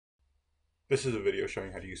This is a video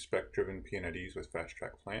showing how to use spec-driven P&IDs with Fast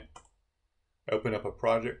Track Plant. I open up a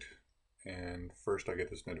project, and first I get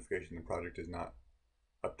this notification the project is not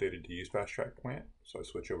updated to use Fast Track Plant. So I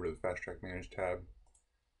switch over to the Fast Track Manage tab,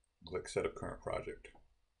 click Set Up Current Project.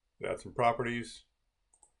 It adds some properties,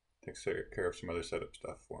 takes care of some other setup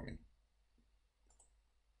stuff for me.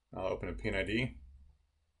 I'll open a P&ID.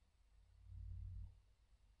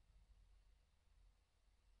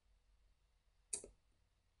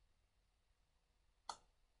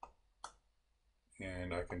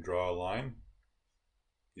 And I can draw a line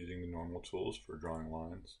using the normal tools for drawing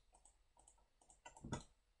lines.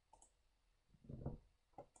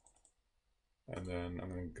 And then I'm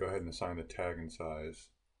going to go ahead and assign the tag and size.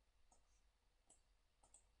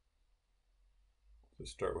 So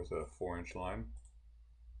start with a 4-inch line.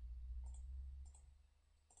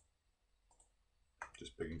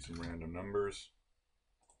 Just picking some random numbers.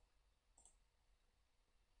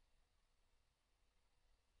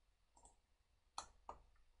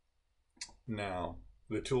 Now,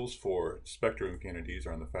 the tools for spec-driven P&IDs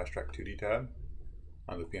are on the Fast Track 2D tab,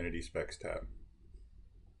 on the P&ID Specs tab.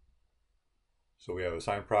 So we have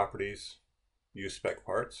Assign Properties, Use Spec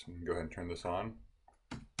Parts. We can go ahead and turn this on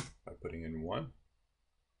by putting in 1.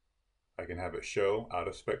 I can have it show out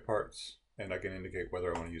of spec parts, and I can indicate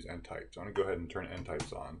whether I want to use end types. I'm going to go ahead and turn end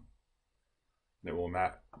types on. And it will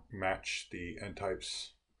match the end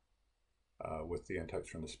types with the end types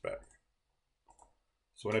from the spec.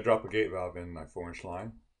 So when I drop a gate valve in my 4-inch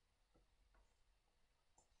line,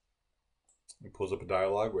 it pulls up a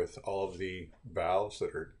dialog with all of the valves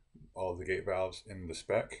that are all of the gate valves in the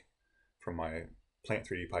spec from my Plant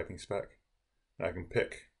 3D piping spec. And I can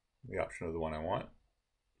pick the option of the one I want.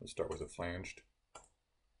 Let's start with a flanged.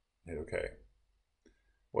 Hit OK.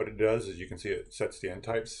 What it does is you can see it sets the end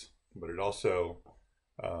types, but it also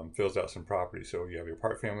fills out some properties. So you have your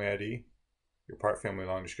part family ID, your part family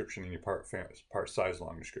long description, and your part size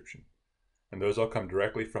long description. And those all come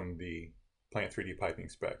directly from the Plant 3D piping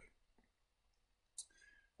spec.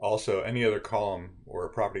 Also, any other column or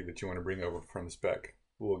a property that you want to bring over from the spec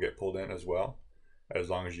will get pulled in as well, as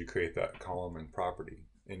long as you create that column and property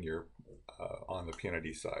in your on the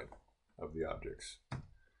P&ID side of the objects.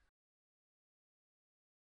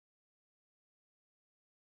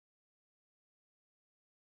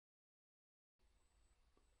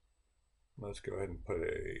 Let's go ahead and put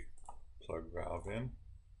a plug valve in.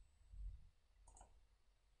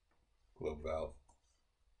 Globe valve.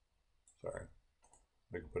 Sorry.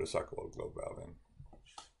 We can put a cycle globe valve in.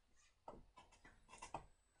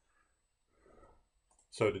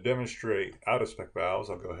 So to demonstrate out of spec valves,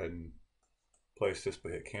 I'll go ahead and place this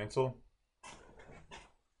but hit cancel.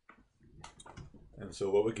 And so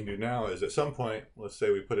what we can do now is at some point, let's say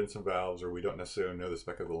we put in some valves or we don't necessarily know the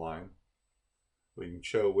spec of the line. We can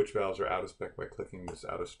show which valves are out of spec by clicking this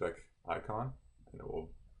out of spec icon, and it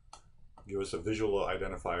will give us a visual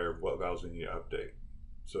identifier of what valves we need to update.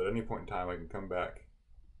 So at any point in time, I can come back,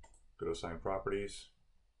 go to Assign Properties,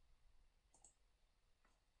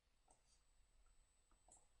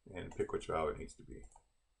 and pick which valve it needs to be.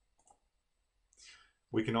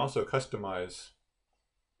 We can also customize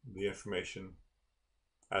the information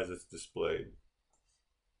as it's displayed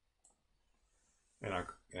in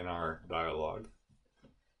our dialog.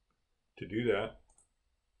 To do that,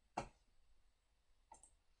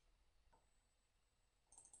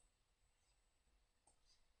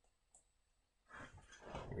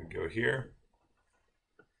 we go here,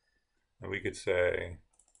 and we could say,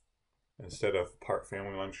 instead of part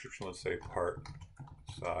family long description, let's say part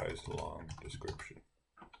size long description.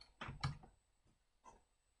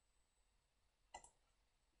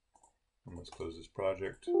 And let's close this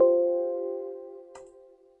project.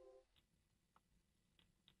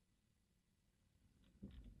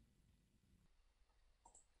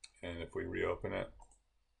 And if we reopen it,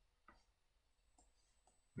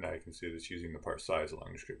 now you can see that it's using the part size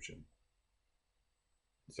long description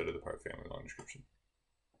instead of the part family long description.